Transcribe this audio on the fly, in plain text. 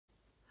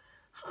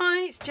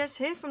it's Jez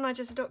here from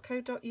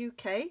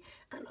Nigezza.co.uk,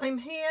 and I'm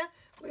here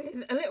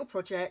with a little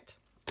project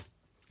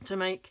to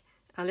make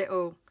a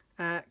little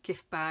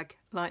gift bag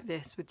like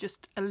this with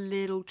just a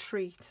little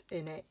treat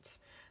in it.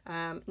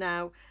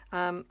 Now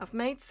I've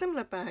made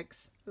similar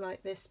bags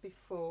like this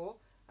before,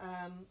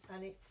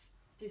 and it's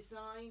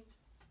designed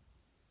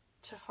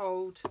to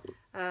hold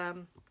a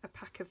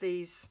pack of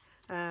these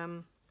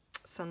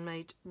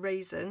sun-made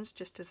raisins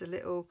just as a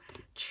little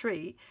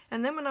treat.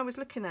 And then when I was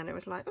looking at it, I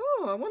was like,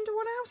 oh, I wonder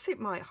what else it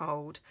might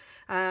hold.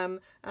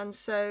 And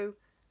so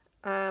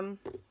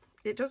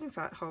it does in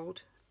fact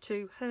hold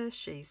 2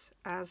 Hershey's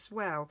as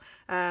well.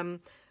 But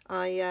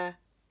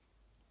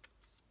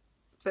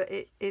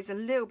it is a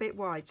little bit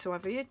wide, so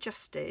I've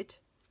readjusted.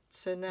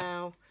 So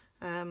now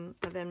I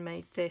then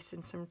made this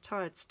in some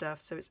tired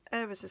stuff, so it's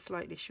ever so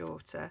slightly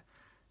shorter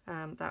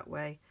that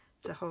way,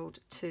 to hold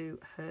 2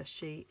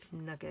 Hershey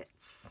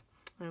nuggets.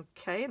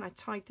 Okay, and I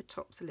tied the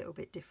tops a little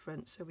bit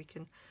different so we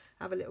can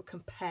have a little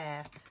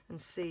compare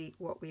and see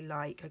what we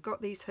like. I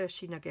got these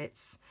Hershey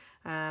nuggets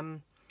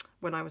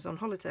when I was on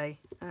holiday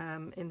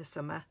in the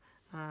summer.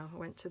 I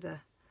went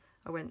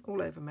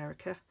all over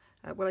America.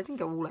 Well, I didn't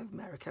go all over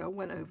America. I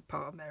went over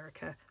part of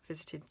America,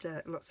 visited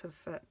lots of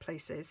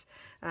places,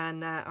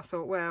 and I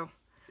thought, well,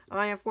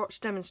 I have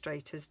watched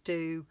demonstrators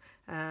do,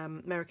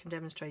 American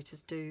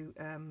demonstrators do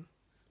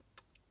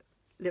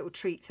little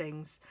treat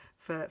things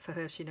for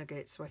Hershey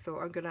nuggets, so I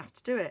thought, I'm going to have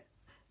to do it.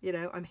 You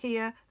know, I'm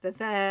here, they're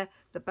there,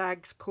 the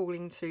bag's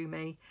calling to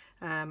me,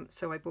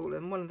 so I bought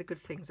them. One of the good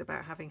things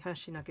about having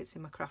Hershey nuggets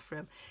in my craft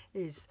room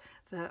is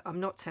that I'm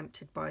not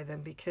tempted by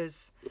them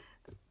because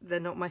they're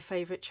not my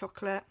favourite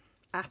chocolate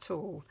at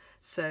all.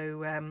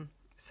 So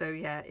so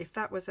yeah, if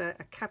that was a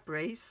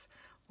Cadbury's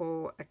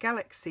or a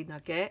Galaxy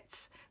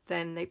nugget,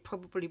 then they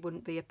probably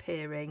wouldn't be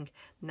appearing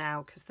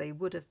now because they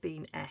would have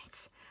been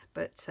ate.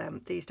 But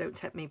these don't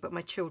tempt me, but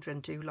my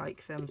children do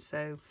like them,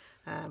 so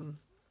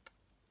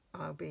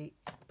I'll be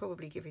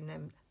probably giving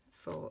them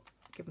to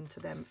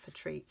them for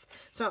treats.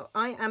 So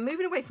I am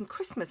moving away from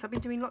Christmas. I've been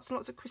doing lots and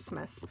lots of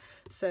Christmas,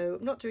 so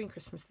I'm not doing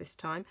Christmas this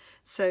time.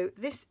 So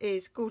this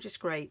is Gorgeous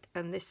Grape,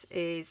 and this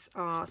is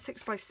our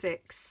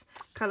 6x6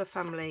 Colour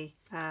Family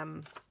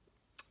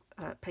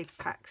paper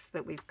packs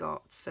that we've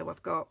got. So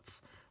I've got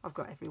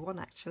every one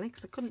actually,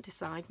 because I couldn't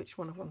decide which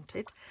one I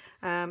wanted.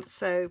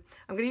 So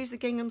I'm going to use the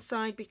gingham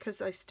side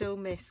because I still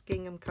miss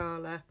Gingham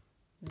Cala.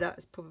 That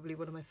is probably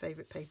one of my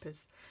favourite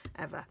papers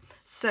ever.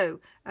 So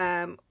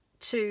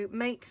to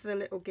make the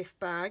little gift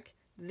bag,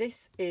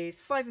 this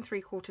is 5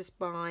 3/4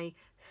 by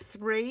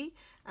 3,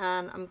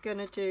 and I'm going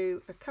to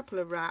do a couple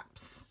of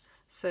wraps.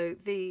 So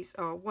these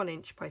are 1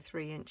 inch by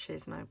 3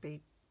 inches, and I'll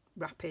be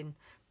wrapping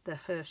the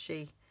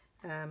Hershey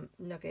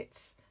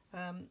nuggets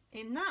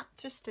in that,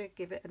 just to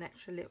give it an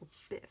extra little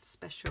bit of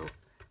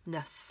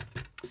specialness.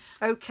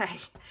 Okay,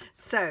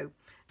 so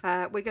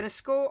we're going to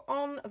score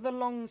on the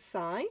long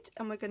side,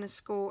 and we're going to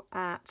score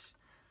at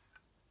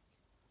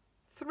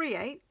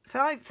 5/8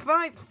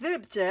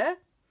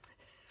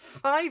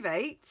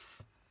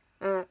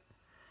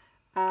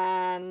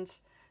 and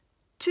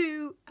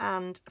 2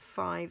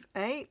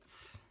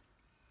 5/8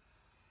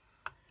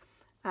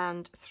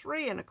 and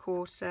 3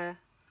 1/4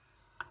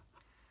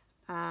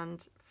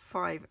 and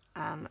 5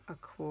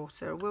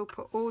 1/4. We'll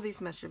put all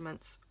these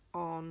measurements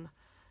on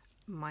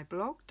my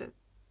blog,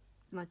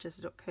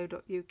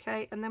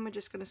 Nigezza.co.uk, and then we're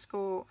just going to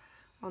score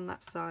on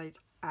that side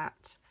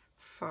at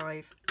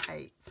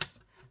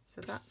 5/8.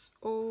 So that's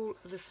all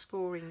the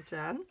scoring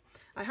done.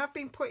 I have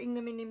been putting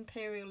them in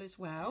imperial as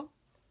well.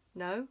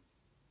 No,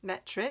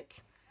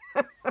 metric.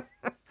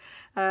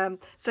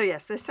 So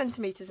yes, there's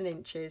centimetres and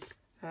inches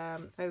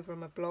over on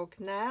my blog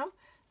now,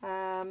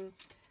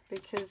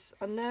 because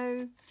I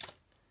know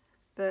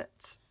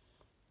that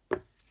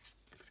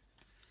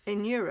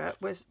in Europe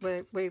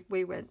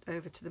we went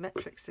over to the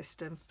metric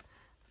system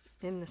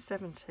in the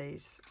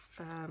 70s,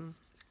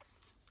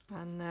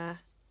 and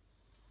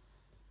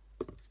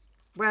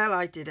well,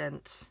 I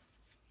didn't.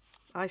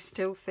 I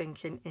still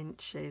think in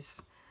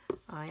inches.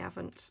 I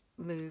haven't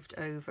moved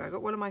over. I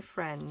got one of my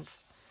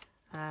friends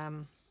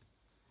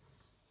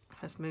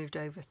has moved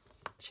over.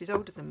 She's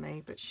older than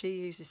me, but she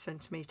uses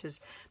centimetres.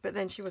 But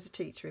then she was a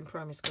teacher in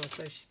primary school,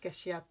 so I guess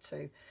she had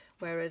to.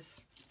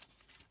 Whereas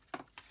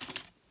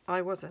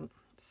I wasn't.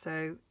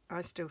 So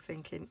I still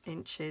think in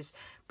inches.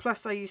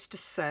 Plus I used to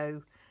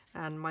sew,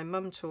 and my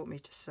mum taught me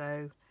to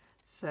sew.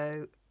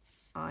 So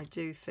I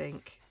do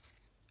think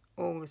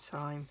all the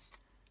time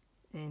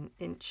in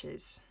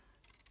inches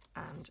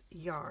and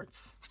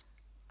yards,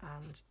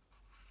 and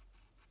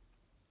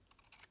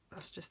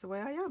that's just the way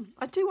I am.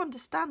 I do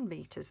understand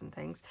meters and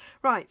things.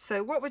 Right,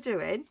 so what we're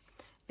doing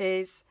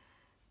is,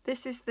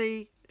 this is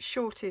the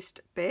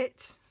shortest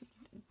bit.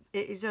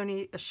 It is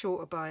only a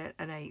shorter by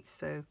 1/8,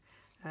 so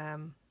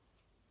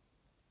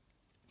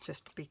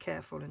just be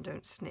careful and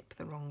don't snip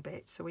the wrong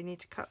bit. So we need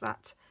to cut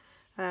that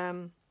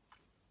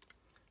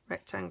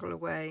rectangle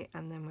away,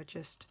 and then we're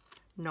just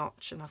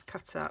notch, and I've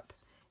cut up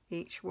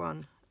each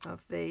one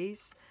of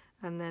these,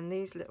 and then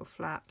these little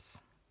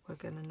flaps we're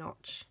going to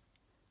notch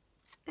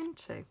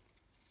into.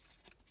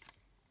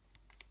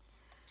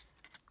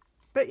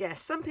 But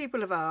yes, some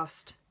people have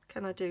asked,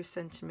 can I do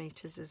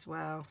centimetres as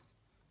well?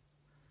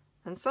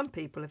 And some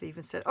people have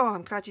even said, oh,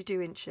 I'm glad you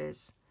do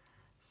inches.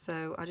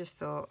 So I just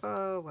thought,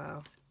 oh,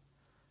 well,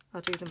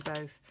 I'll do them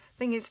both.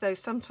 Thing is, though,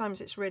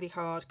 sometimes it's really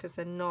hard because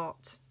they're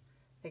not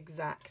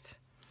exact.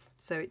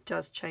 So it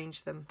does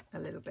change them a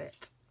little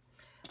bit.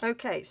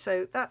 Okay,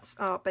 so that's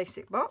our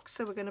basic box.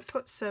 So we're going to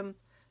put some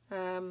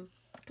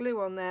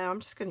glue on there. I'm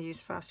just going to use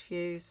fast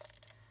fuse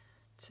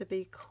to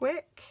be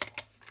quick.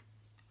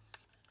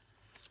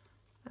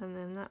 And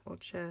then that will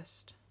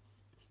just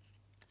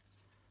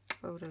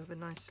fold over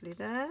nicely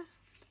there.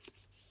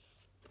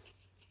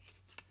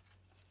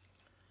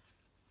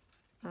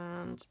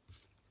 And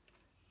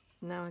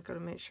now I've got to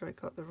make sure I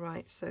got the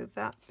right. So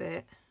that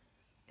bit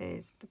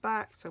is the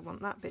back, so I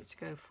want that bit to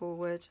go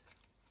forward.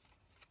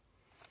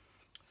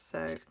 So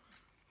I'm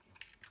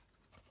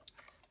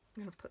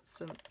going to put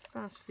some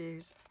fast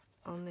fuse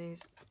on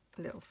these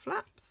little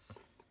flaps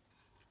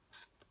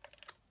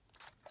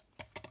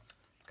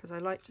because I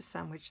like to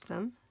sandwich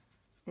them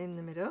in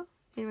the middle,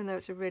 even though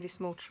it's a really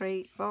small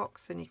treat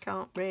box and you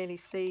can't really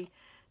see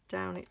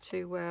down it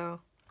too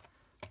well.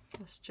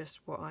 That's just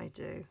what I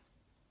do.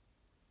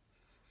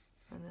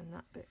 And then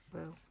that bit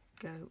will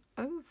go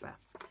over.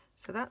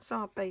 So that's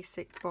our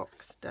basic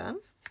box done.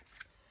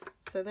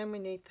 So then we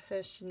need the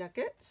Hershey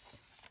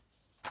nuggets.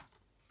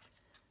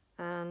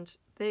 And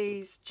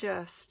these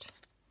just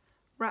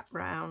wrap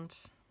round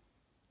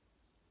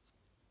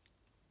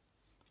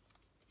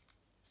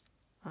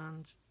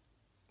and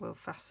will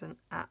fasten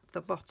at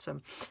the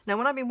bottom. Now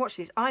when I've been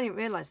watching these, I didn't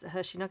realise that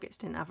Hershey nuggets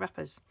didn't have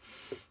wrappers.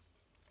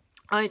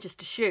 I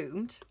just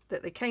assumed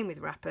that they came with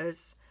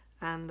wrappers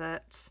and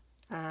that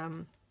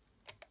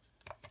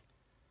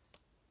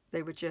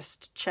they were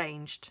just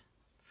changed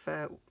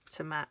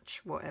to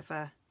match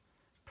whatever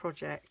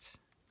project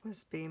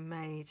was being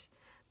made.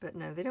 But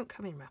no, they don't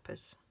come in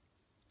wrappers.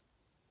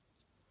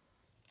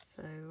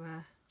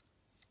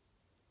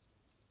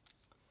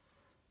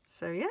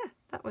 So yeah,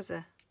 that was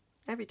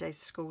every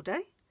day's a school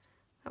day.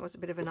 That was a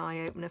bit of an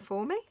eye-opener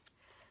for me.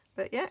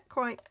 But yeah,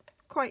 quite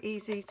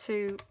easy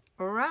to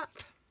wrap.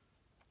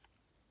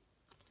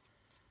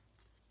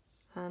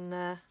 And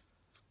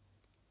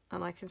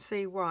I can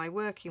see why,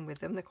 working with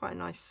them, they're quite a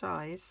nice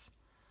size.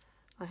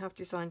 I have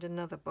designed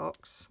another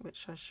box,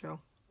 which I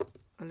shall,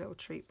 a little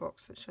treat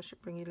box, which I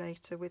should bring you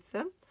later with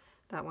them.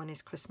 That one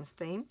is Christmas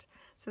themed.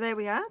 So there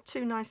we are,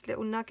 2 nice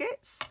little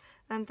nuggets,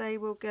 and they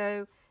will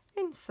go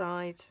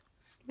inside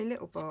my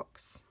little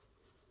box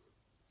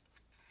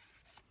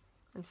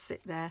and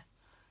sit there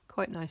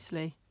quite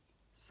nicely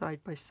side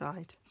by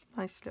side.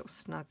 Nice little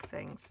snug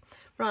things.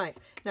 Right,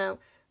 now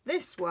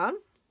this one,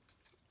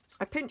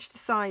 I pinched the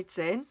sides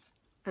in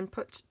and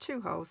put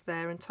 2 holes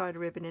there and tied a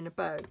ribbon in a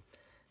bow.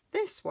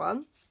 This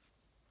one,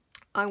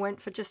 I went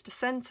for just a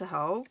centre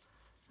hole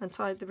and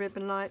tied the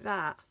ribbon like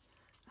that.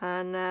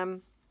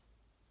 And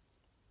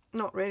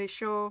not really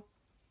sure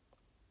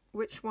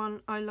which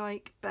one I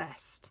like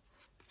best,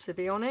 to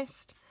be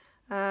honest.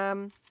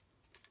 So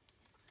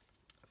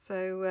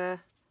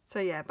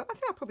yeah, but I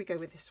think I'll probably go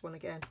with this one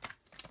again,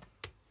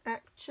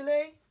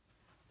 actually.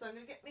 So I'm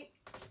going to get me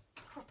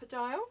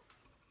crocodile.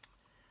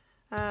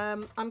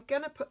 I'm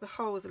going to put the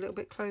holes a little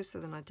bit closer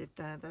than I did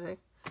there, though.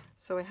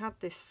 So I had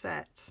this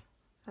set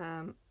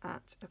at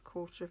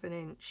 1/4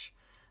 inch,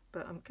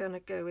 but I'm going to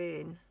go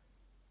in.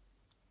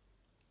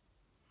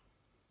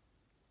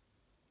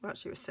 Well,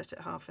 actually, it was set at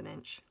 1/2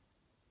 inch.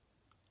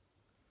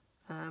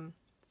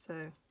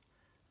 So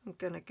I'm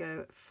going to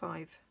go at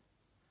 5/8,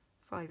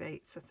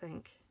 I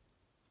think.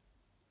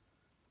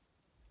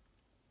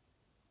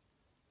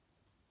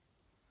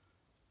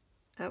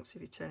 Helps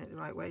if you turn it the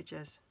right way,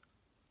 Jez.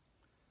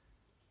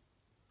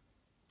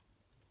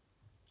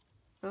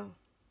 Oh,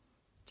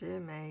 dear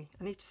me.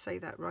 I need to say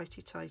that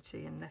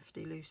righty-tighty and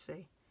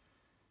lefty-loosey.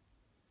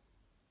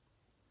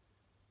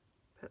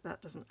 But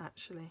that doesn't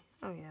actually...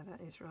 Oh, yeah,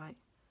 that is right.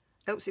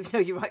 Helps if you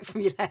know your right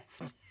from your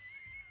left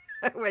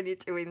when you're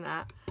doing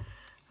that.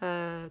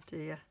 Oh,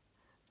 dear.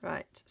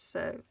 Right,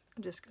 so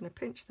I'm just going to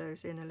pinch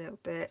those in a little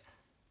bit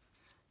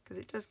because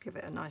it does give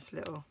it a nice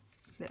little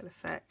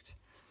effect.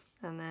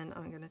 And then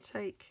I'm going to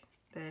take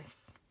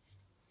this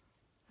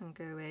and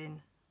go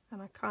in,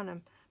 and I kind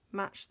of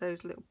match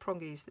those little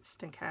prongies that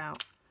stick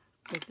out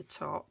with the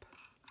top.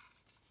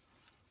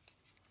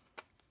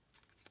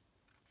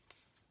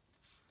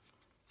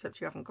 Except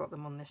you haven't got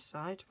them on this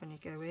side when you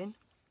go in.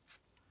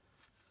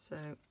 So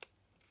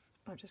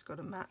I've just got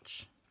to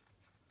match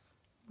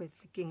with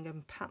the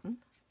gingham pattern.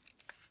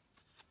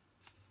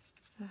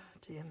 Oh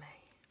dear me.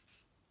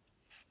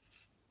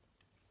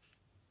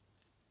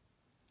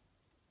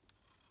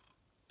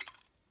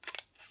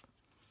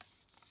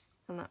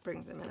 And that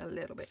brings them in a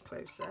little bit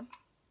closer.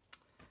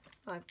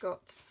 I've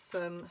got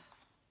some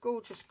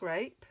gorgeous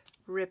grape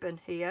ribbon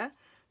here.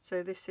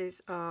 So this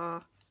is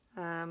our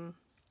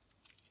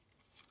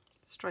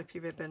stripy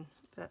ribbon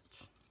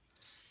that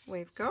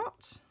we've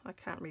got. I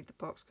can't read the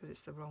box because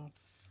it's the wrong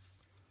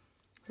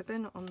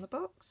ribbon on the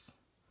box.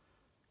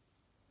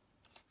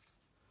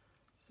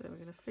 So we're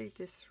going to feed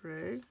this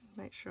through,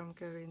 make sure I'm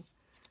going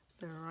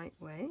the right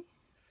way.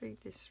 Feed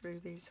this through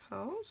these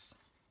holes.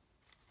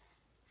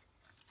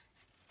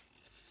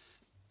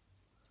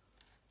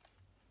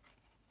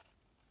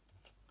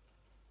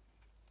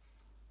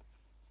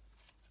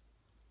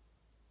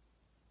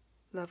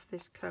 Love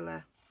this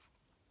colour.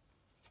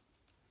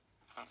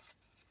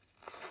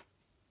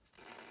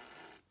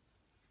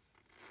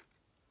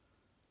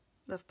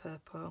 Love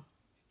purple.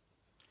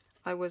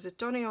 I was a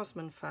Donny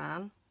Osmond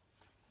fan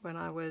when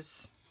I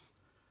was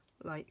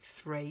like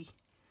 3.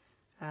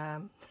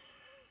 No,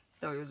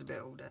 he was a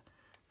bit older.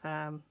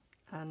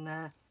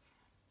 And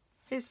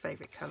his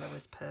favourite colour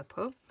was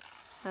purple.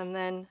 And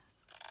then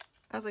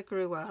as I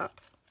grew up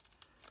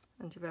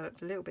and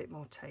developed a little bit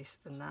more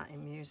taste than that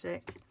in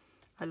music,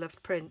 I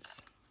loved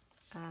Prince.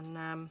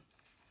 And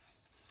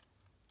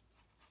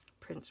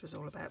Prince was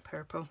all about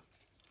purple.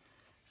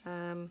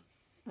 And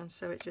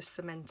so it just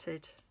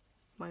cemented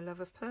my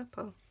love of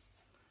purple,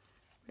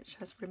 which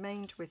has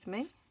remained with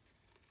me.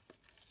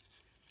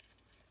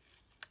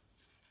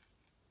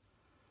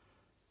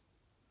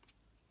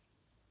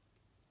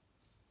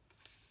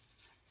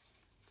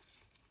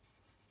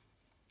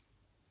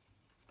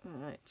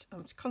 Alright,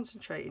 I'm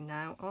concentrating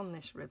now on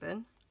this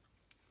ribbon.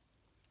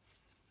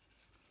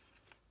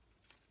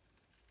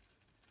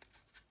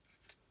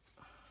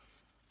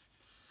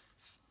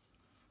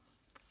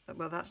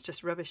 Well, that's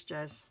just rubbish,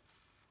 Jez.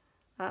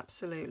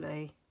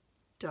 Absolutely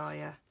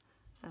dire.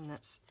 And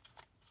let's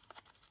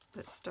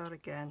start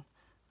again.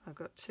 I've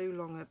got too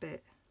long a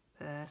bit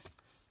there,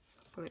 so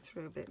I'll pull it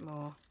through a bit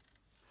more.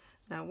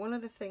 Now, one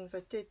of the things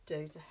I did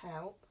do to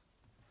help,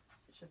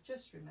 which I've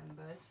just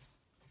remembered,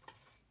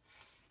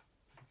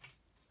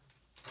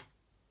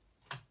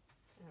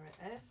 there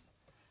it is,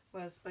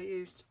 was I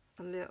used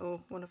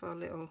one of our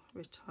little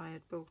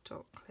retired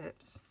bulldog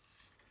clips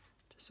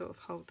to sort of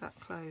hold that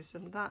closed,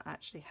 and that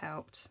actually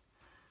helped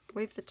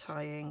with the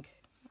tying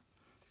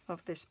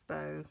of this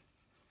bow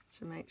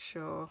to make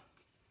sure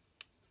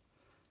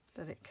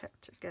that it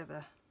kept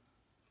together.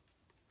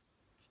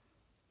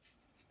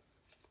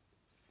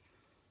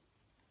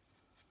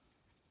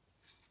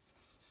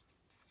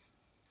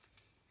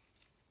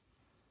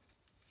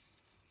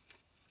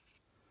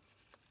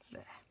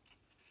 There.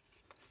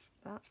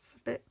 That's a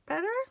bit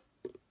better.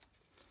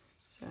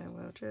 So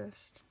we'll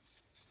just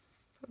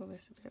pull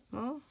this a bit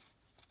more.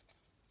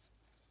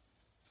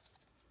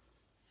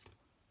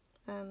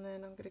 And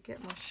then I'm going to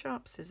get my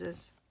sharp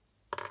scissors.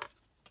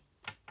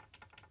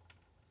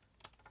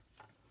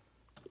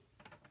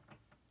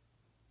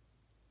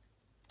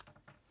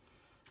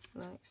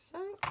 Like so.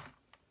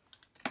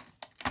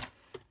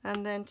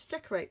 And then to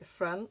decorate the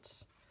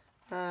front,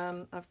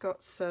 I've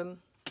got some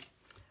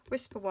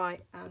Whisper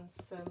White and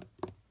some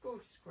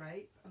Gorgeous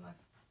Grape, and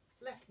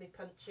I've left my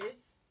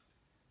punches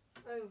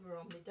over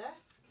on my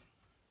desk.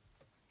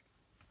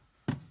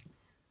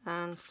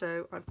 And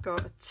so I've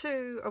got a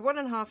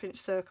 1.5 inch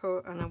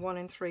circle and a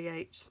 1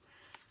 3/8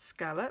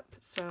 scallop.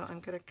 So I'm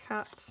going to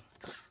cut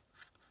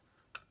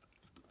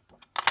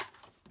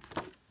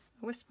a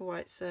Whisper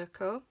White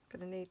circle.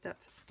 Going to need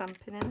that for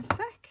stamping in a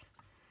sec.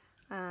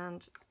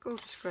 And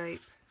Gorgeous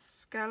Grape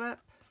scallop.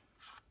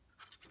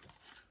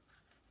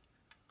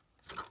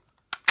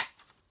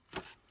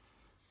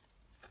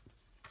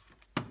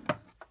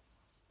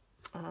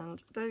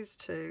 And those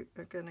two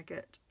are going to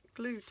get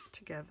glued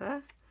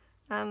together.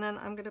 And then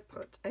I'm going to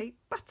put a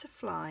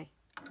butterfly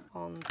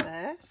on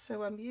there.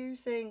 So I'm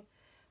using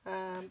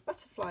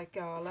Butterfly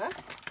Gala.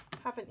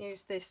 Haven't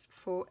used this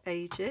for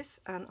ages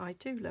and I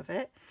do love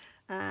it.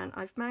 And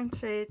I've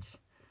mounted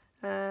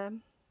that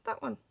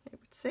one, it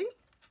would seem.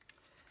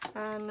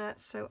 And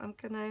so I'm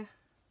going to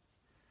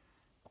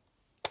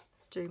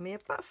do me a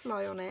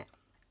butterfly on it.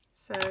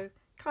 So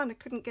kind of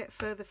couldn't get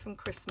further from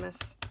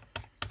Christmas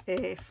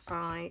if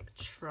I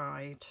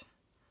tried.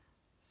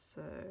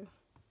 So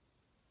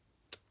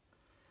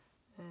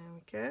there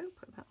we go,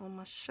 put that on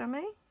my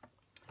chamois.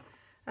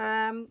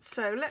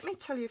 So let me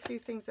tell you a few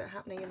things that are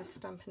happening in the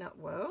Stampin' Up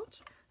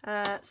world.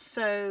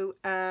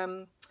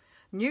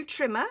 New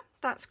trimmer,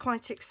 that's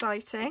quite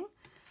exciting.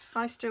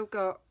 I've still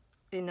got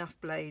enough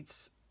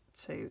blades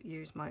to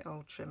use my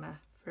old trimmer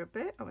for a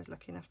bit. I was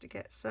lucky enough to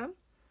get some.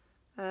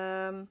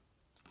 But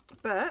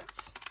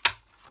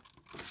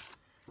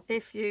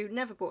if you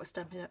never bought a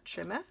Stampin' Up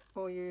trimmer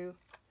or you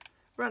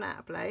run out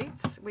of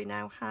blades, we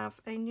now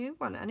have a new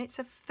one and it's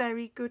a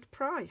very good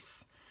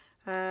price.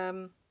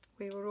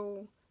 We were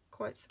all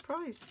quite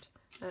surprised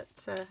that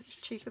it's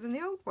cheaper than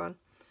the old one,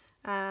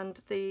 and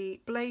the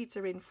blades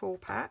are in 4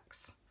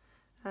 packs.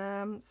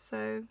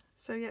 So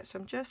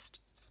I'm just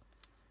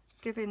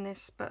giving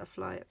this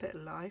butterfly a bit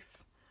of life.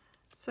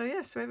 So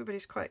yeah, so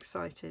everybody's quite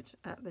excited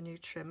at the new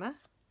trimmer,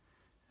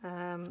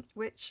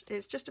 which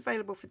is just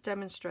available for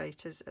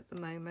demonstrators at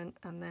the moment,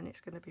 and then it's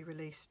going to be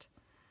released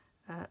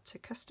to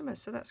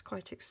customers, so that's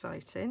quite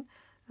exciting.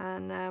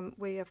 And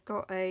we have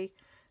got a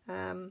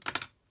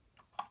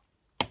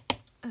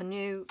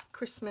new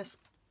Christmas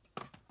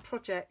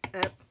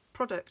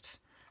product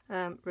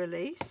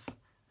release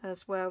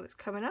as well that's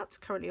coming up. It's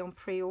currently on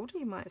pre-order.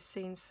 You might have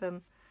seen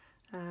some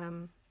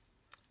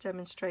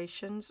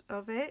demonstrations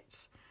of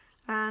it.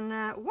 And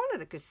one of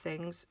the good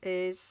things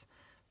is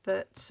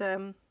that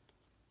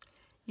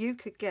you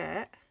could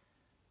get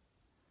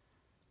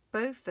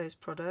both those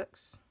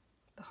products,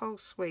 the whole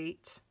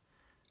suite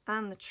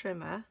and the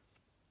trimmer,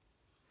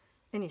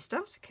 in your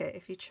starter kit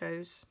if you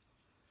chose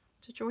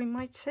to join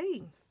my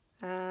team,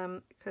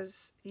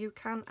 because you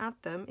can add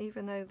them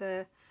even though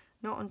they're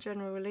not on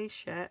general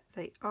release yet.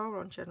 They are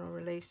on general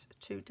release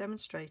to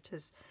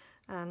demonstrators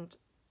and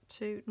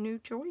to new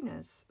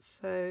joiners,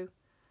 so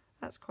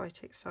that's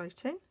quite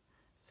exciting.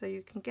 So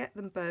you can get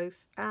them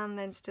both and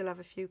then still have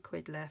a few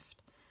quid left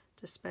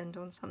to spend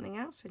on something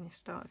else in your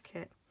starter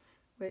kit,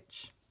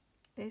 which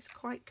is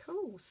quite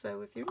cool.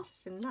 So if you're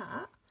interested in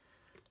that,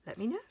 let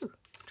me know.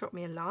 Drop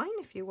me a line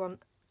if you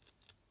want,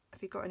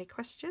 if you've got any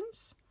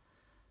questions,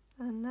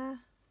 and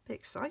be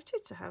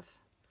excited to have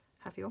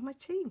you on my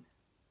team.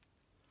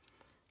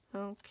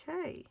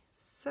 Okay,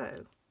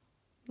 so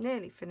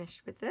nearly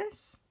finished with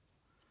this,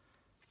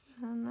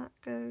 and that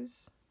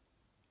goes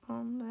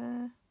on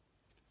there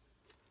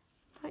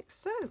like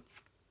so.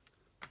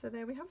 So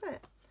there we have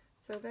it.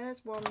 So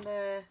there's one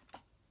there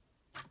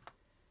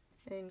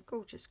in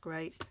gorgeous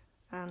grape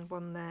and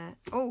one there.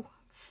 Oh,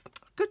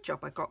 good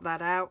job I got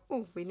that out.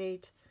 Oh, we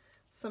need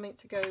something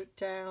to go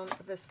down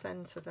the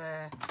centre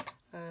there.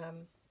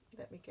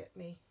 Let me get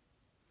me.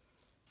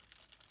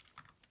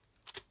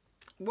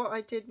 What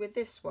I did with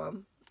this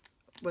one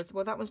was,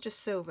 well, that one's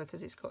just silver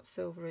because it's got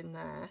silver in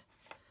there,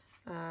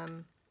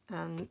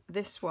 and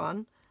this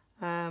one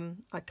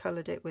I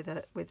coloured it with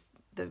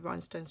the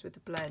rhinestones with the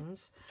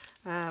blends,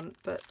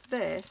 but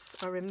this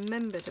I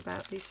remembered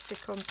about these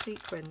stick-on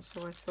sequins,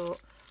 so I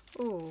thought,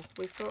 oh,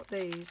 we've got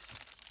these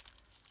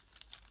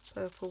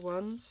purple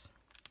ones,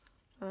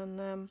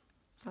 and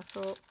I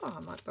thought, oh,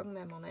 I might bung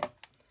them on it,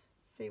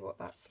 see what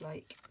that's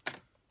like.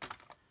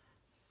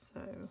 So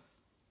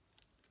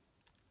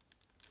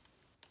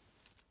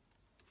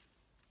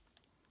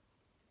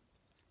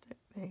stick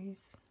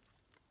these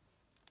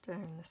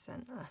down the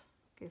centre,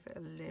 give it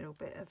a little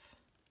bit of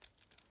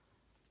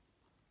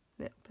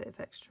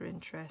extra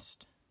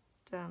interest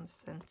down the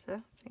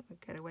centre. I think we'll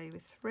get away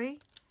with 3.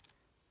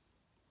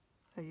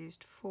 I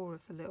used 4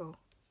 of the little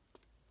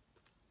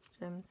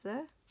gems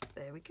there.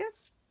 There we go.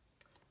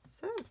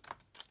 So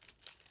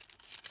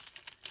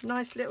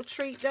nice little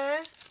treat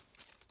there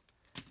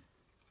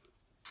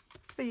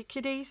for your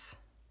kiddies.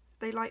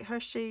 They like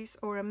Hershey's,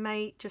 or a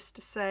mate, just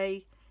to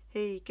say,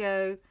 here you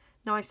go,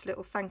 nice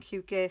little thank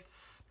you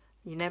gifts.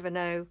 You never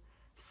know,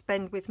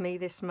 spend with me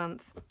this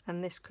month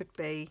and this could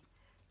be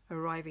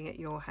arriving at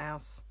your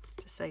house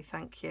to say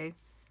thank you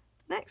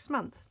next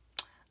month.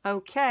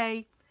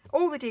 Okay,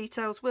 all the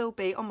details will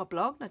be on my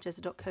blog,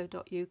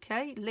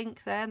 nigezza.co.uk,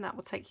 link there, and that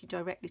will take you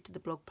directly to the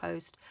blog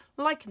post.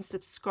 Like and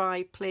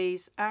subscribe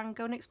please, and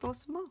go and explore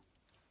some more.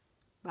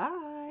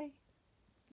 Bye.